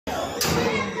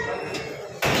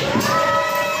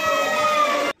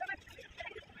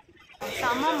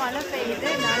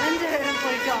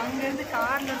அங்கேருந்து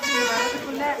காரில் இருந்து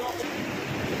வரதுக்குள்ள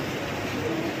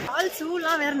கால்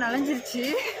ஷூலாம் வேறு நனைஞ்சிருச்சு.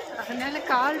 அதனால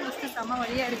கால் ஃபஸ்ட்டு செம்ம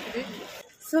வழியாக இருக்குது.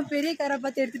 ஸோ பெரிய காரை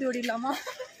பார்த்து எடுத்துகிட்டு ஓடிடலாமா?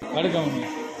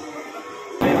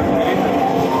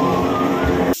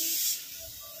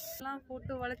 எல்லாம்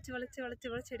போட்டு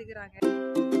வளைச்சு எடுக்கிறாங்க.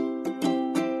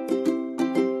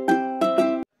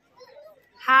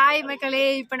 ஹாய் மக்களே,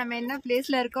 இப்போ நம்ம என்ன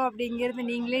பிளேஸில் இருக்கோம் அப்படிங்கிறது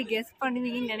நீங்களே கெஸ்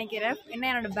பண்ணுவீங்கன்னு நினைக்கிறேன். ஏன்னா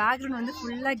என்னோடய பேக்ரவுண்ட் வந்து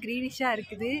ஃபுல்லாக க்ரீனிஷாக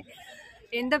இருக்குது.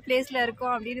 எந்த பிளேஸில்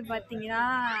இருக்கோம் அப்படின்னு பார்த்தீங்கன்னா,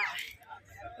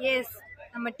 எஸ்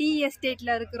நம்ம டீ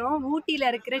எஸ்டேட்டில் இருக்கிறோம். ஊட்டியில்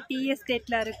இருக்கிற டீ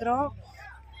எஸ்டேட்டில் இருக்கிறோம்.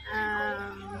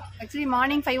 ஆக்சுவலி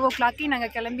மார்னிங் 5 o'clock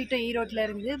நாங்கள் கிளம்பிட்டோம் ஈரோட்டில்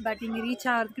இருந்து. பட் இங்கே ரீச்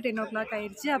ஆகிறதுக்கு 10 o'clock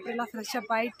ஆயிடுச்சு. அப்படிலாம்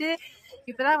ஃப்ரெஷ்ஷப் ஆகிட்டு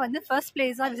இப்போ தான் வந்து ஃபர்ஸ்ட்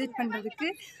பிளேஸாக விசிட் பண்ணுறதுக்கு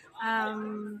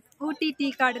ஊட்டி டீ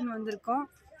கார்டன் வந்திருக்கோம்.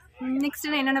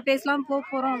 நெக்ஸ்ட்டு என்னென்ன பிளேஸ்லாம் போக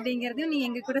போகிறோம் அப்படிங்கிறதையும் நீங்கள்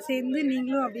எங்கள் கூட சேர்ந்து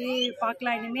நீங்களும் அப்படியே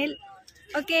பார்க்கலாம் இனிமேல்.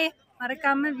 ஓகே,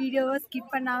 மறக்காமல் வீடியோவை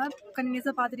ஸ்கிப் பண்ணாமல்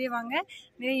கண்டினியூஸாக பார்த்துட்டே வாங்க.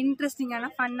 நிறைய இன்ட்ரெஸ்டிங்கான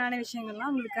ஃபன்னான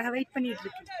விஷயங்கள்லாம் உங்களுக்காக வெயிட்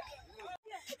பண்ணிகிட்ருக்கு.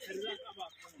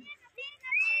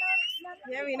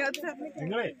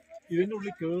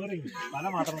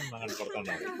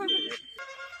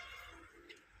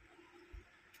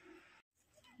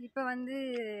 இப்போ வந்து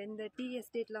இந்த டீ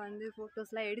எஸ்டேட்டில் வந்து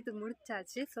ஃபோட்டோஸ்லாம் எடுத்து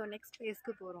முடிச்சாச்சு. ஸோ நெக்ஸ்ட்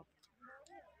பிளேஸ்க்கு போகிறோம்.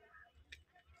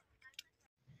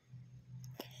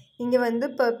 இங்கே வந்து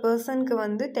பர் பர்சனுக்கு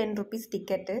வந்து 10 rupees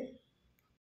டிக்கெட்டு.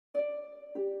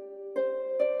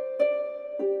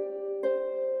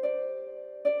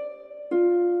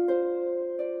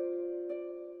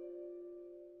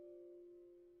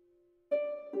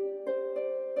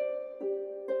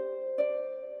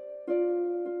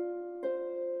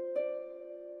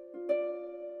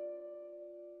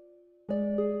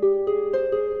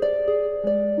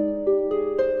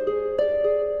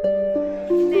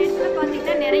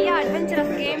 நிறைய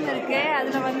அட்வென்ச்சரஸ் கேம் இருக்குது.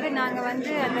 அதில் வந்து நாங்கள்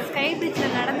வந்து அந்த ஸ்கை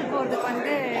பிரிட்ஜில் நடந்து போகிறதுக்கு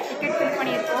வந்து டிக்கெட் ஃபில்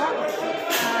பண்ணியிருக்கோம்.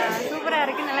 சூப்பராக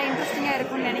இருக்குது, நல்லா இன்ட்ரெஸ்டிங்காக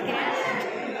இருக்கும்னு நினைக்கிறேன்.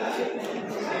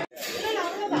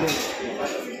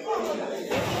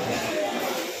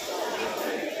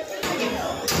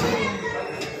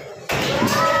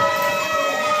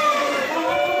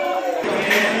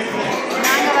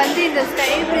 நாங்கள் வந்து இந்த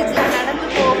ஸ்கை பிரிட்ஜில் நடந்து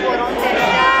போக போகிறோம்.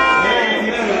 சரிங்களா,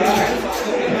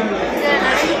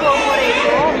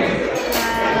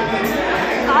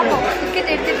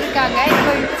 டிக்கெட் எடுத்துகிட்டு இருக்காங்க.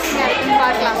 இப்போ இன்ட்ரெஸ்டிங்காக இருக்குன்னு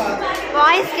பார்க்கலாம்.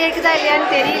 வாய்ஸ் கேட்குதா இல்லையான்னு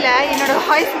தெரியல. என்னோடய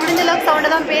வாய்ஸ் முடிஞ்ச அளவுக்கு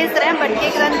சவுண்டை தான் பேசுகிறேன். பட்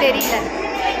கேட்குதான்னு தெரியல.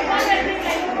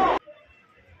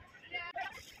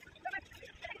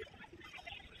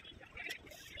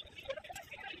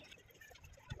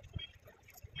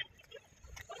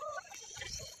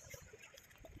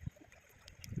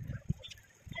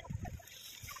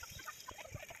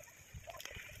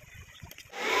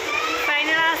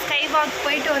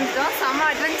 போயிட்டு வந்துட்டோம். செம்ம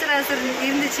அட்வென்ச்சரஸ்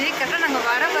இருந்துச்சு. கரெக்டாக நாங்கள்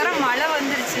வர மழை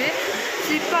வந்துருச்சு.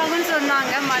 ஸ்லிப் ஆகுன்னு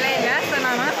சொன்னாங்க மழையில். ஸோ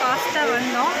நாங்கள் ஃபாஸ்ட்டாக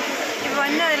வந்தோம். இப்போ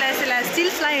வந்து அதில் சில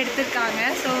ஸ்டில்ஸ்லாம் எடுத்திருக்காங்க.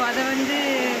 ஸோ அதை வந்து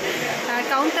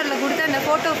கவுண்டரில் கொடுத்து அந்த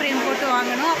ஃபோட்டோ ஃப்ரேம் போட்டு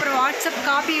வாங்கணும். அப்புறம் வாட்ஸ்அப்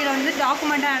காப்பியில் வந்து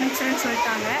டாக்குமெண்ட்டாக அனுப்பிச்சிடுன்னு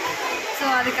சொல்லிட்டாங்க. ஸோ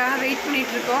அதுக்காக வெயிட்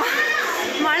பண்ணிகிட்ருக்கோம்.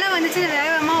 மழை வந்துச்சு,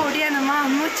 வேகமாக ஒடியானமா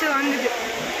மூச்சு வாங்குது.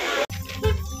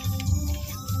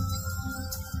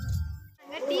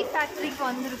 டீ ஃபேக்ட்ரிக்கு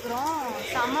வந்திருக்கிறோம்.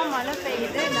 செம்ம மழை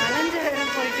பெய்யுது. நனைஞ்ச வேற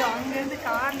போயிட்டோம். அங்கேருந்து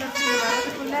காரில் இருந்து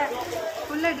வரதுக்குள்ளே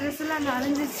ஃபுல்லாக ட்ரெஸ்ஸெல்லாம்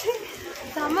நனைஞ்சிச்சு.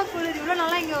 செம்ம குளிர். இவ்வளோ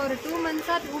நாளாக இங்கே ஒரு 2 months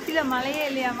ஊட்டியில் மழையே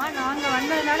இல்லையாம்மா. நாங்கள்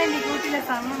வந்ததுனால இன்றைக்கி ஊட்டியில்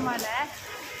செம்ம மழை.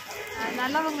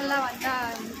 நல்லவங்கள்லாம்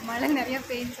வந்தால் மழை நிறையா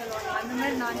பெய்யுன்னு சொல்லுவாங்க. அந்த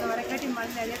மாதிரி நாங்கள் வரக்காட்டி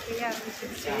மழை நிறையா பெய்ய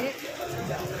ஆரம்பிச்சிருச்சு.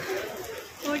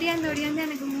 ஒடியாந்து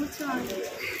எனக்கு மூச்சு வாங்குது.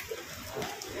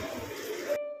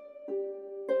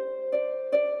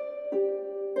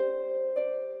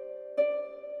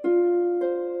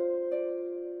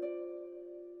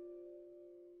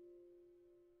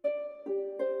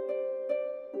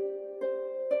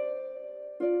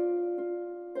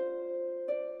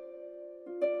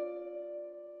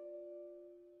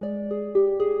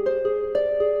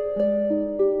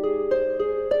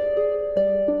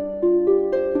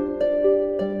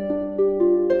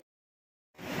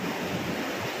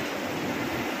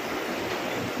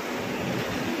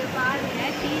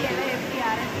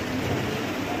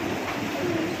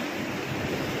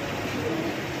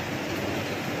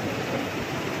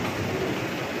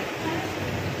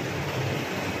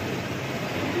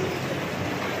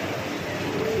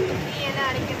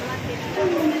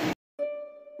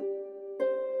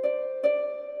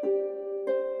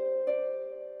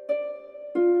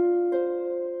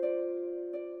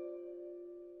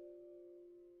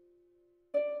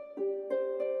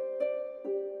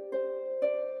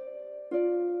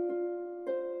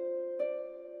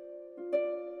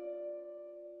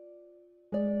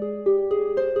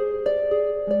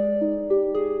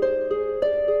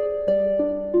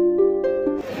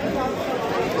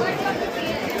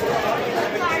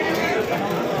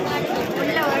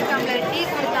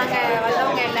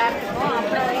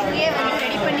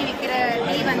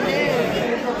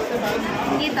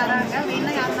 தராங்க.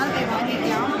 வேணா யாருனாலும் போய்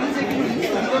வாங்கிக்கலாம்.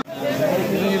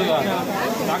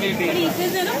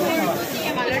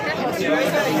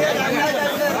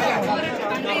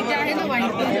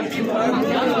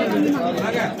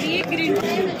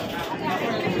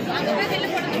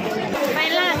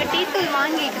 ஃபைனலாக நாங்கள் டீ தூள்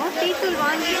வாங்கிட்டோம். டீ தூள்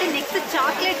வாங்கிட்டு நெக்ஸ்ட்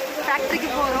சாக்லேட் ஃபேக்ட்ரிக்கு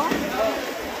போகிறோம்.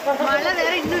 மழை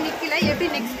வேற இன்னும் நிற்கல. எப்படி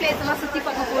நெக்ஸ்ட் பிளேஸ் எல்லாம் சுற்றி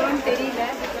பார்க்க போகிறோம்னு தெரியல.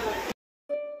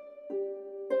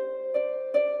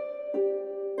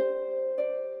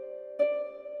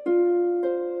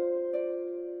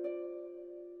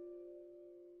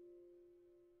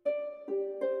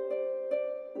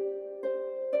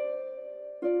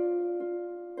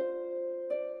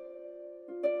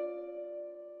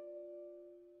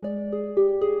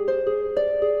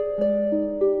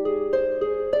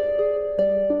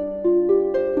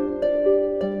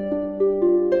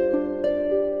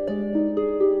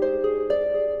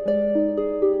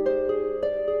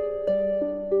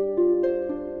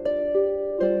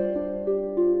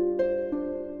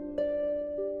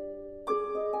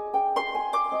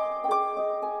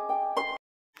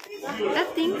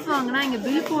 திங்ஸ் வாங்கினா இங்கே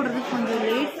பில் போடுறதுக்கு கொஞ்சம்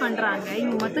லேட் பண்ணுறாங்க.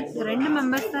 இங்கே மொத்தம் 2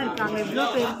 மெம்பர்ஸ் தான் இருக்காங்க. இவ்வளோ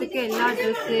பேருக்கு எல்லா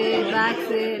ட்ரெஸ்ஸு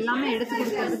பேக்ஸு எல்லாமே எடுத்து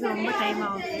கொடுக்கறதுக்கு ரொம்ப டைம்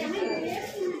ஆகுது.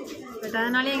 பட்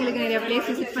அதனாலே எங்களுக்கு நிறைய பிளேஸ்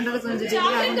விசிட் பண்ணுறது கொஞ்சம் டிலே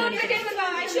ஆகும்னு நினைக்கிறேன்.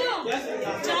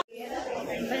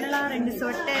 ஃபைனலாக 2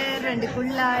 ஸ்வெட்டர் 2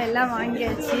 குல்லா எல்லாம்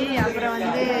வாங்கியாச்சு. அப்புறம்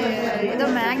வந்து ஏதோ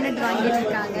மேக்னெட் வாங்கிட்டு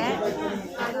இருக்காங்க.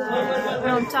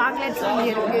 அப்புறம் சாக்லேட்ஸ்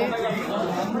இங்கே இருக்குது.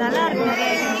 நல்லா இருக்கு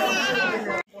நிறைய.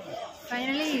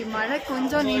 ஃபைனலி மழை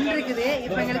கொஞ்சம் நின்றுருக்குது.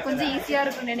 இப்போ எங்களுக்கு கொஞ்சம் ஈஸியாக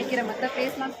இருக்கும்னு நினைக்கிறேன் மற்ற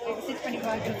பிளேஸ்லாம் விசிட் பண்ணி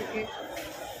பார்க்குறதுக்கு.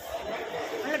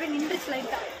 மழை போய் நின்றுச்சு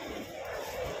லைட்டாக.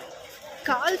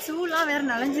 கால் ஷூலாம் வேறு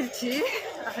நனைஞ்சிருச்சு.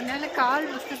 அதனால கால்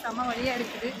ஃபஸ்ட்டு செம்ம வழியாக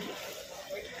இருக்குது.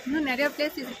 இன்னும் நிறையா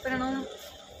பிளேஸ் விசிட் பண்ணணும்.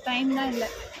 டைம் தான் இல்லை.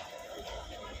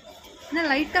 இன்னும்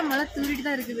லைட்டாக மழை தூரிட்டு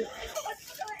தான் இருக்குது.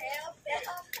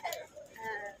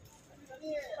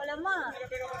 போலாமா?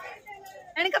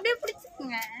 எனக்கு அப்படியே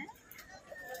பிடிச்சிக்குங்க.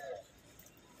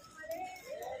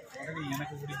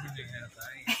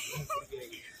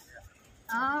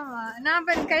 ஆமா நான்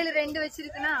இப்ப கையில 2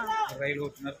 வச்சிருக்கேனா.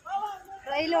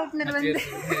 ரயில் ஓட்டுனர் வந்து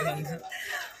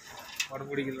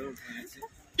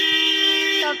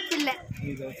தப்பில்லை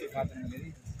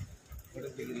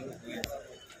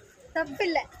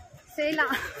தப்பில்லை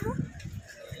செய்யலாம்.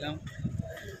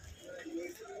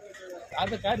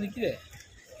 கார் நிக்குது.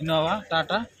 இன்னோவா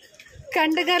டாடா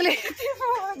கண்ட கார்ல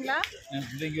போவாங்களா?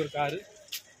 இங்க ஒரு காரு.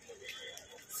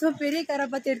 ஸோ பெரிய காரை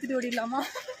பார்த்து எடுத்துகிட்டு ஓடிடலாமா?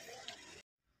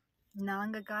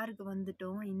 நாங்கள் காருக்கு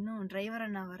வந்துட்டோம். இன்னும் டிரைவர்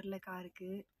அண்ணா வரல காருக்கு.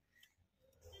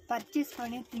 பர்ச்சேஸ்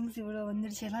பண்ணி திங்ஸ் இவ்வளோ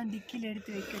வந்துடுச்சு. எல்லாம் டிக்கியில்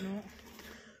எடுத்து வைக்கணும்.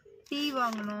 டீ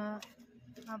வாங்கணும்.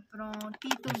 அப்புறம் டீ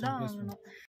தூள் தான் வாங்கணும்.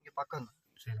 இங்கே பக்கம் தான்.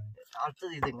 சரி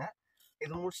அடுத்தது இதுங்க.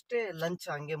 இது முடிச்சுட்டு லஞ்ச்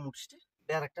அங்கேயே முடிச்சுட்டு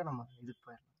டேரெக்டாக நம்ம இதுக்கு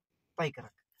போயிடலாம்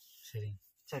பைக்கராக்கு. சரி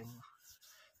சரிங்களா.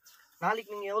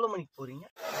 நாளைக்கு நீங்கள் எவ்வளோ மணிக்கு போகிறீங்க?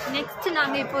 நெக்ஸ்ட்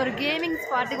நாங்கள் இப்போ ஒரு கேமிங்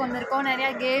ஸ்பாட்டுக்கு வந்திருக்கோம். நிறையா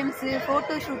கேம்ஸு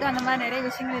ஃபோட்டோ ஷூட்டு அந்த மாதிரி நிறைய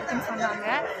விஷயங்கள் இருக்குன்னு சொன்னாங்க.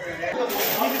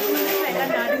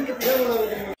 எல்லாம் நடந்துது.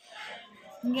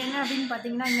 இங்கே என்ன அப்படின்னு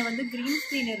பார்த்தீங்கன்னா இங்கே வந்து க்ரீன்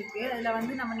ஸ்க்ரீன் இருக்குது. அதில்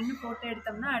வந்து நம்ம நின்று ஃபோட்டோ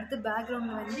எடுத்தோம்னா அடுத்து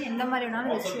பேக்ரவுண்டில் வந்து எந்த மாதிரி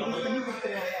வேணாலும் வச்சு எடிட் பண்ணி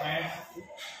கொடுத்துருவாங்க.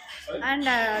 அண்ட்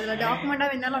அதில் டாக்குமெண்ட்டாக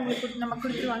வேணாலும் அவங்களுக்கு நம்ம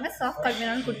கொடுத்துருவாங்க. சாஃப்ட் காப்பி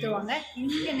வேணாலும் கொடுத்துருவாங்க.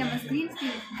 இங்கே நம்ம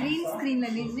க்ரீன்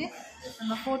ஸ்க்ரீனில் நின்று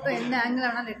நம்ம ஃபோட்டோ எந்த ஆங்கிள்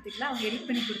வேணாலும் எடுத்துக்கலாம். அவங்க எடிட்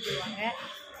பண்ணி கொடுத்துருவாங்க.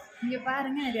 இங்கே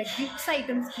பாருங்கள் நிறைய கிஃப்ட்ஸ்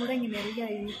ஐட்டம்ஸ் கூட இங்கே நிறையா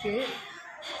இருக்குது.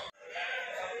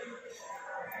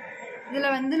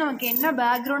 இதில் வந்து நமக்கு என்ன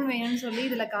பேக்ரவுண்ட் வேணும்னு சொல்லி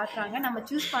இதில் காட்டுறாங்க. நம்ம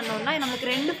சூஸ் பண்ணோம்னா நமக்கு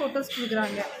 2 ஃபோட்டோஸ்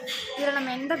கொடுக்குறாங்க. இதில்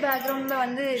நம்ம எந்த பேக்ரவுண்டில்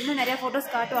வந்து இன்னும் நிறையா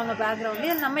ஃபோட்டோஸ் காட்டுவாங்க பேக்ரவுண்டு.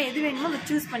 இதில் நம்ம எது வேணுமோ அதை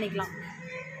சூஸ் பண்ணிக்கலாம்.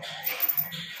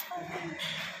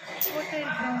 ஃபோட்டோ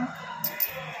எடுக்கிறோம்.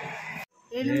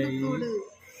 எலும்புக்கூடு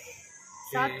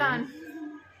சாத்தான்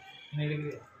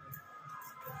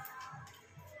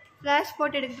ஃப்ளாஷ்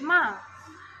போட்டு எடுக்கட்டுமா?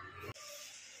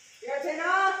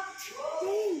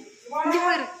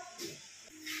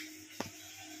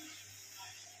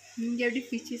 இங்கே எப்படி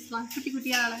ஃபிஷஸ்லாம் குட்டி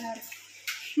குட்டியாக அழகாக இருக்கு.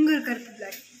 இங்கே ஒரு கருப்பு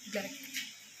பிளாக்.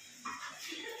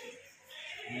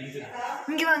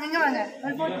 இங்கே வாங்க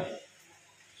ஒரு போட்டோ.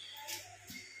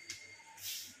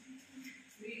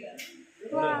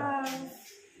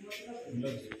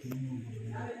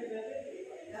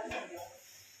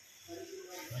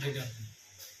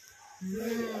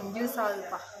 யூஸ்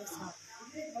ஆகுதுப்பா.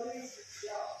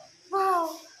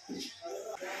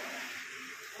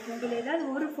 உங்களை ஏதாவது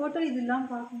ஒரு ஃபோட்டோ இதெல்லாம்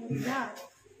பார்க்க முடியுதா?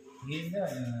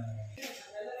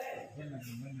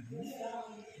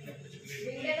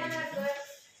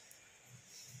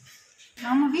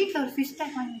 நம்ம வீட்டில் ஒரு ஃபிஷ்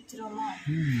டேங்க் வாங்கி வச்சிருவோமா?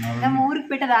 நம்ம ஊருக்கு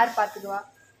போயிட்டு அதை யார் பார்த்துக்குவா?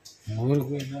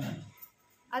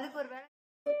 அதுக்கு ஒரு வேலை.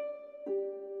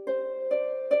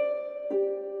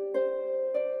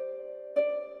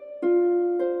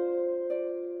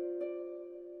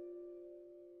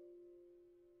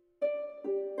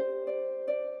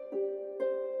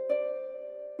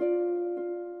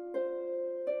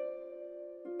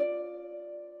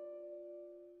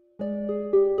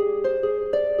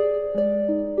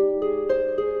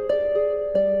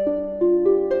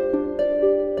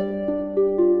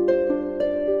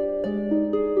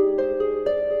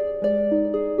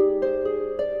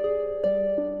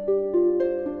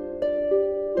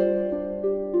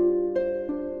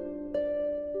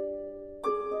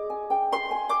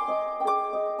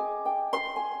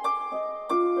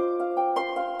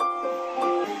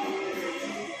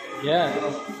 Yeah.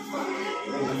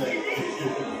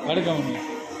 Welcome.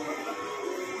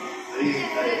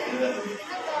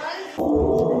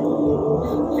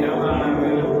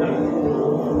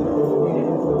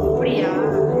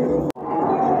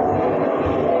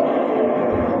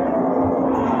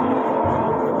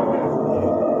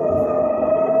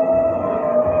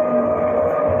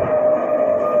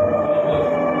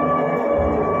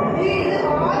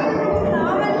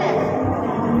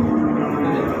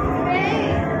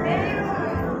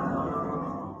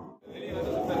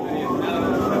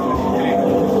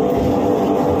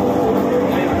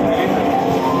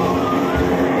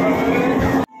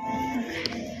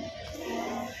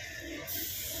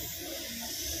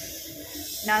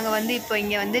 நாங்கள் வந்து இப்போ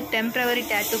இங்கே வந்து டெம்ப்ரவரி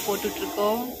டேட்டூ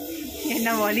போட்டுட்ருக்கோம்.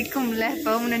 என்ன வலிக்கும்ல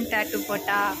பெர்மனன்ட் டேட்டூ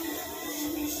போட்டால்.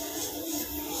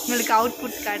 உங்களுக்கு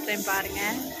அவுட்புட் காட்டுறேன்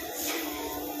பாருங்கள்.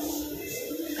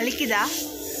 வலிக்குதா?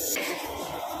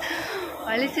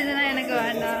 வலிச்சதுன்னா எனக்கு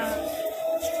வேண்டாம்.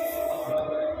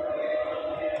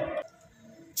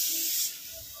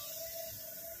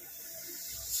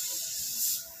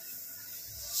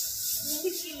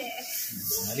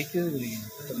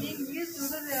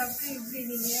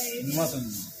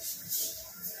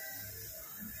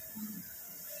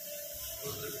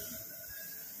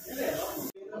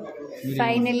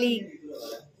 Finally,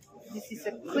 this is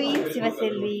a Queen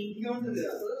Sivaselvi.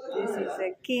 This is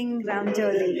a King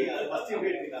Ramjoli.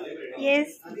 Yes.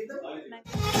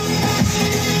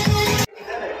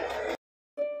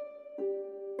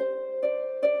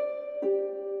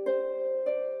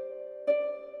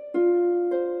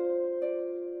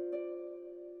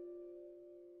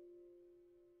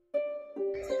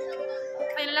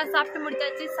 ஃபைனலாக சாப்பிட்டு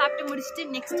முடிச்சாச்சு. சாப்பிட்டு முடிச்சுட்டு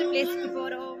நெக்ஸ்ட் பிளேஸ்க்கு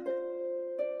போகிறோம்.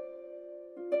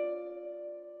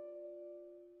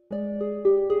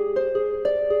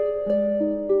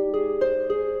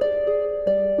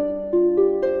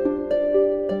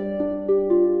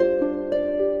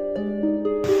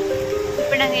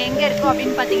 இப்போ நாங்கள் எங்கே இருக்கோம்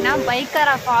அப்படின்னு பார்த்தீங்கன்னா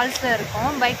பைக்காரா ஃபால்ஸில்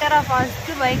இருக்கோம். பைக்காரா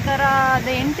ஃபால்ஸ்க்கு பைக்காரா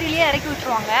அந்த என்ட்ரிலேயே இறக்கி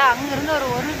விட்டுருவாங்க. அங்கேருந்து ஒரு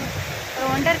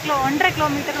 1.5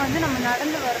 கிலோமீட்டர் வந்து நம்ம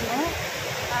நடந்து வரணும்.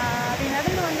 அப்படி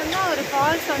நடந்து வந்தோம்னா ஒரு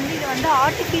ஃபால்ஸ் வந்து இது வந்து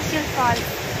ஆர்டிஃபிஷியல்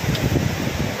ஃபால்ஸ்,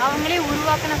 அவங்களே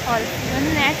உருவாக்கின ஃபால்ஸ். இது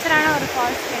வந்து நேச்சரான ஒரு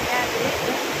ஃபால்ஸ் கிடையாது.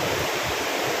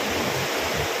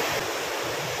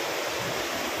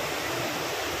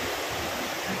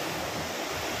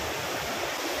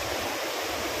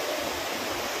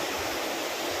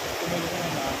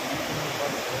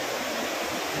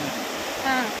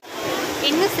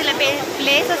 இன்னும் சில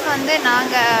பிளேசஸ் வந்து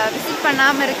நாங்கள் விசிட்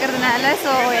பண்ணாமல் இருக்கிறதுனால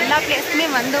ஸோ எல்லா பிளேஸுமே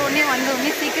வந்த உடனே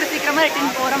சீக்கிரமாக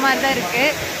ரிட்டர்ன் போகிற மாதிரி தான்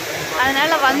இருக்குது.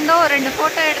 அதனால் வந்தோம், 2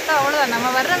 ஃபோட்டோ எடுத்தோம், அவ்வளோதான். நம்ம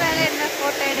வர்ற வேலை என்ன,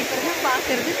 ஃபோட்டோ எடுக்கிறது,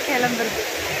 பார்க்குறது, கிளம்புறது.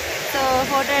 ஸோ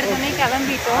ஃபோட்டோ எடுத்தோடனே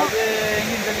கிளம்பிட்டோம்.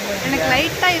 எனக்கு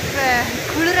லைட்டாக இப்போ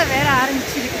குளிர வேற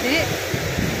ஆரம்பிச்சிருக்குது.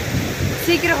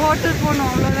 சீக்கிரம் ஹோட்டல் போகணும்,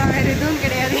 அவ்வளோதான், வேறு எதுவும்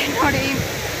கிடையாது என்னோடைய.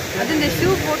 அது இந்த ஷூ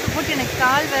போட்டு எனக்கு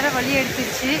கால் வேற வலி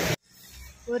எடுத்துருச்சு.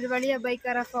 ஒரு வழியாக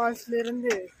பைக்காரா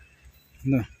ஃபால்ஸ்லேருந்து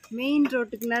மெயின்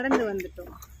ரோட்டுக்கு நடந்து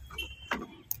வந்துட்டோம்.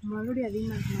 மறுபடியும்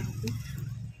அதிகமாக இருக்கு.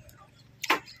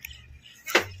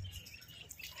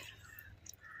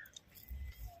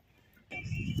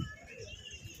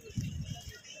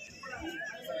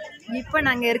 இப்போ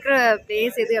நாங்கள் இருக்கிற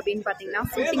பிளேஸ் எது அப்படின்னு பார்த்தீங்கன்னா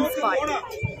ஷூட்டிங் ஸ்பாட்.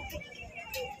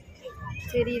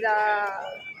 சரிதா,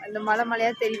 அந்த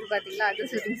மலையாக தெரியுது பார்த்தீங்களா, அது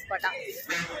ஷூட்டிங் ஸ்பாட்டா.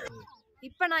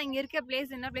 இப்போ நான் இங்கே இருக்க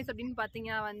பிளேஸ் என்ன பிளேஸ் அப்படின்னு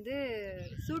பார்த்தீங்கன்னா வந்து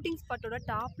ஷூட்டிங் ஸ்பாட்டோட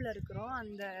டாப்பில் இருக்கிறோம்.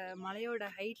 அந்த மலையோட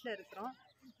ஹைட்டில் இருக்கிறோம்.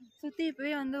 சுற்றி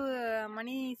இப்போவே வந்து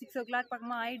மணி 6 o'clock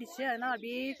பக்கமாக ஆயிடுச்சு. அதனால்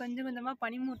அப்படியே கொஞ்சம் கொஞ்சமாக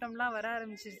பனிமூட்டம்லாம் வர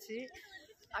ஆரம்பிச்சிருச்சு.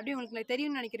 அப்படியே உங்களுக்கு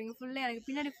தெரியும்னு நினைக்கிறீங்க. ஃபுல்லாக எனக்கு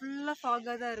பின்னாடி ஃபுல்லாக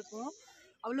ஃபாகாக தான் இருக்கும்.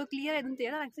 அவ்வளோ கிளியராக எதுவும்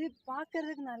தெரியாது. ஆக்சுவலி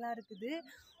பார்க்குறதுக்கு நல்லா இருக்குது.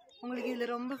 உங்களுக்கு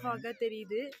இதில் ரொம்ப ஃபாகாக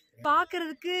தெரியுது.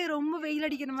 பார்க்குறதுக்கு ரொம்ப வெயில்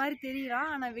அடிக்கிற மாதிரி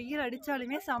தெரியலாம். ஆனால் வெயில்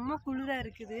அடித்தாலுமே செம்ம குளிராக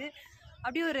இருக்குது.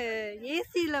 அப்படியே ஒரு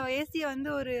ஏசியை வந்து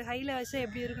ஒரு ஹையில் வச்சா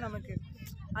எப்படி இருக்கும் நமக்கு,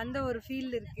 அந்த ஒரு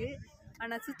ஃபீல் இருக்குது.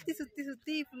 ஆனால்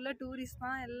சுற்றி ஃபுல்லாக டூரிஸ்ட்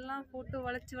தான். எல்லாம் ஃபோட்டோ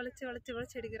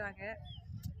வளைச்சி எடுக்கிறாங்க.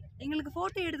 எங்களுக்கு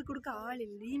ஃபோட்டோ எடுத்து கொடுக்க ஆள்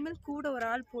இல்லை. இனிமேல் கூட ஒரு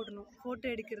ஆள் போடணும் ஃபோட்டோ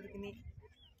எடுக்கிறதுக்குன்னே.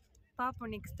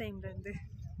 பார்ப்போம் நெக்ஸ்ட் டைம்லேருந்து.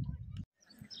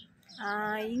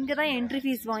 இங்கே தான் என்ட்ரி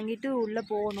ஃபீஸ் வாங்கிட்டு உள்ளே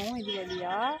போகணும் இது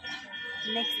வழியாக.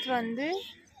 நெக்ஸ்ட் வந்து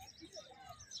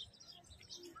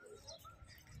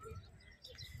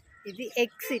இது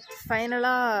எக்ஸிட்.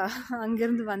 ஃபைனலாக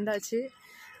அங்கேருந்து வந்தாச்சு.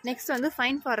 நெக்ஸ்ட் வந்து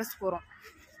ஃபைன் ஃபாரஸ்ட் போகிறோம்.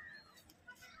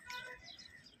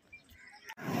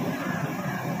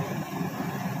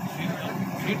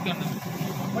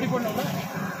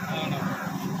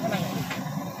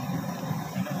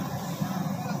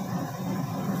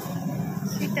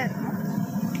 ஸ்வீட்டாக இருக்கும்.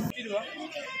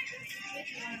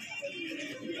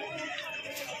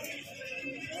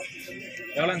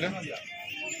 எவ்வளோங்க?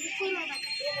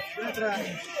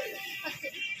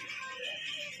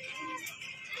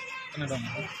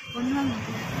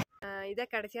 இதை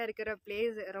கடைசியாக இருக்கிற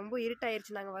பிளேஸ். ரொம்ப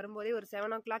இருட்டாயிருச்சு. நாங்கள் வரும்போதே ஒரு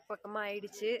 7 o'clock பக்கமாக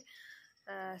ஆயிடுச்சு.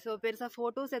 ஸோ பெருசாக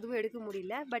ஃபோட்டோஸ் எதுவும் எடுக்க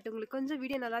முடியல. பட் உங்களுக்கு கொஞ்சம்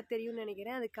வீடியோ நல்லா தெரியும்னு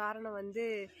நினைக்கிறேன். அதுக்கு காரணம் வந்து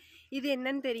இது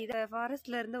என்னன்னு தெரியுது.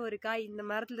 ஃபாரஸ்ட்ல இருந்த ஒரு காய், இந்த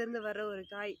மரத்துலேருந்து வர்ற ஒரு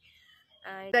காய்.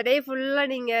 இந்த டே ஃபுல்லாக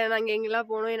நாங்கள் எங்கெல்லாம்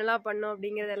போனோம், என்னெல்லாம் பண்ணோம்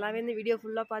அப்படிங்கிறது எல்லாமே இந்த வீடியோ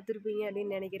ஃபுல்லாக பார்த்துருப்பீங்க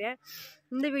அப்படின்னு நினைக்கிறேன்.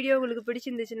 இந்த வீடியோ உங்களுக்கு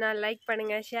பிடிச்சிருந்துச்சுன்னா லைக்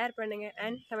பண்ணுங்கள், ஷேர் பண்ணுங்கள்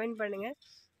அண்ட் கமெண்ட் பண்ணுங்கள்.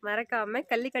 மறக்காமல்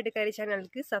கள்ளிக்காட்டுக்கறி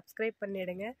சேனலுக்கு சப்ஸ்கிரைப்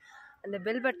பண்ணிவிடுங்க. அந்த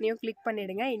பெல் பட்டனையும் கிளிக்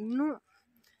பண்ணிவிடுங்க. இன்னும்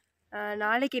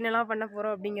நாளைக்கு என்னெல்லாம் பண்ண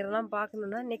போகிறோம் அப்படிங்கிறதெல்லாம்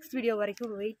பார்க்கணுன்னா நெக்ஸ்ட் வீடியோ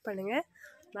வரைக்கும் வெயிட் பண்ணுங்கள்.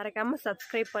 மறக்காமல்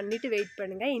சப்ஸ்கிரைப் பண்ணிவிட்டு வெயிட்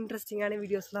பண்ணுங்கள். இன்ட்ரெஸ்டிங்கான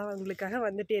வீடியோஸ்லாம் உங்களுக்காக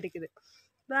வந்துகிட்டே இருக்குது.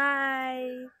 பாய்.